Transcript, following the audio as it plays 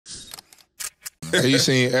Have you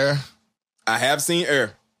seen Air? I have seen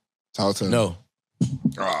Air. Talk to me. No.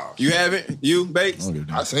 Oh, You haven't? You, Bates?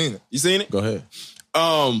 I seen it. You seen it? Go ahead.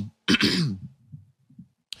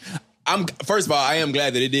 First of all, I am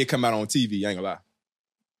glad that it did come out on TV. I ain't gonna lie.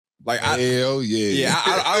 Like, Hell yeah. Yeah,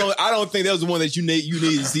 I don't think that was the one that you need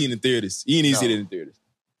to see in the theaters. You need to see it in the theaters.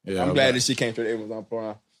 Yeah, I'm glad this shit came to Amazon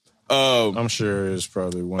Prime. I'm sure it's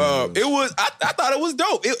probably one of those. It was. I thought it was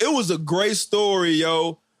dope. It was a great story,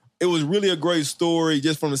 yo. It was really a great story,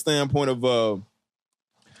 just from the standpoint of.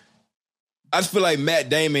 I just feel like Matt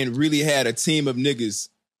Damon really had a team of niggas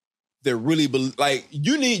that really like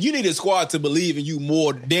you need a squad to believe in you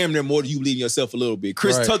more, damn near more than you believe in yourself a little bit.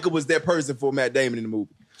 Chris Tucker was that person for Matt Damon in the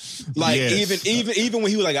movie. Like even when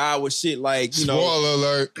he was like, well shit, like, you know. Spoiler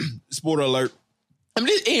alert. Spoiler alert. I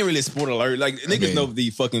mean, it ain't really a spoiler alert. Like, niggas know the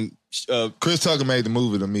fucking... Chris Tucker made the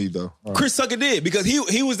movie to me, though. Chris Tucker did, because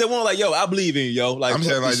he was the one like, yo, I believe in you, yo. Like, I'm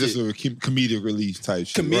saying, like, just a comedic relief type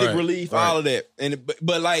shit. Comedic relief, all of that.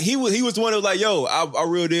 But like, he was the one that was like, yo, I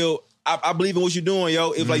real deal... I believe in what you're doing,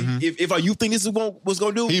 yo. If like if you think this is what's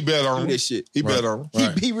gonna do, he bet on this shit. He bet on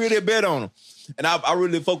him. He really bet on him. And I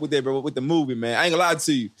really fuck with that, bro, with the movie, man. I ain't gonna lie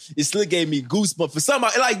to you. It still gave me goosebumps. For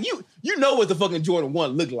somebody, like, you know what the fucking Jordan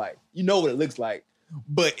 1 looked like. You know what it looks like.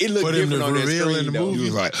 But it looked different on that screen, in the though. movie. You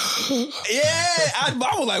was like, yeah. I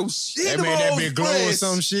was like, shit. That man that been glowing or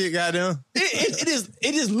some shit, goddamn.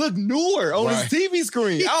 It just looked newer on his TV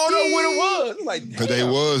screen. I don't know what it was. Like, but they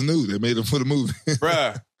was new. They made them for the movie.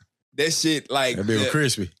 Bruh. That shit, like... That bit was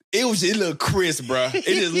crispy. It looked crisp, bro.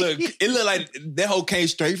 It looked like that whole came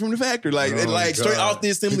straight from the factory. Like, straight off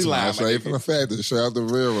the assembly line. Straight from the factory, straight off the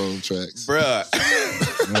railroad tracks. Bruh.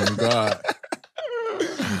 Oh, God.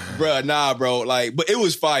 Bruh, nah, bro. Like, but it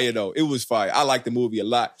was fire, though. It was fire. I like the movie a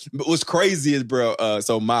lot. But what's crazy is, bro,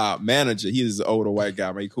 so my manager, he is an older white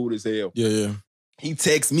guy, man. He cool as hell. Yeah. He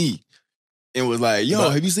texted me and was like, yo,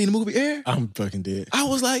 have you seen the movie Air? I'm fucking dead. I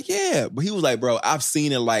was like, yeah. But he was like, bro, I've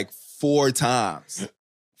seen it like 4 times.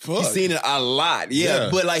 He's seen it a lot. Yeah.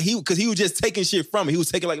 But like because he was just taking shit from it. He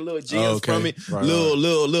was taking like little gems from it,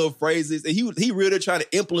 little phrases. And he really trying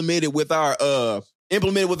to implement it with our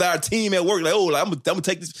team at work. Like, oh, like, I'm gonna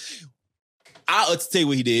take this. I'll tell you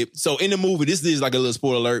what he did. So in the movie, this is like a little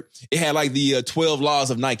spoiler alert. It had like the 12 laws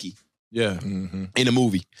of Nike. Yeah. In the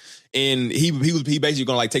movie. And he basically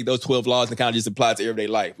gonna like take those 12 laws and kind of just apply it to everyday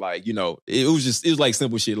life. Like, you know, it was like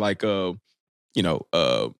simple shit like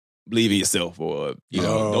believe in yourself, or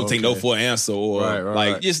don't take no for an answer,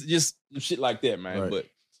 or just shit like that, man. But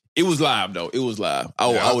it was live though. It was live. I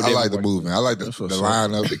like the movement. I like the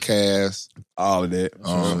lineup, the cast, all of that. It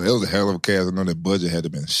was a hell of a cast. I know that budget had to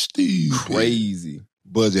been stupid, crazy.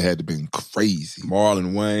 Budget had to been crazy.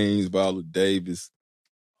 Marlon Wayans, Viola Davis.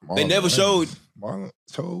 They never showed. Marlon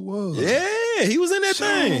was. Yeah, he was in that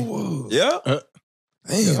thing. Was. Yeah.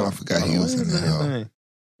 Damn, I forgot he was in that.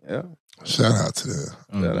 Yeah. Shout out to them.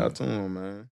 Shout out to him, man.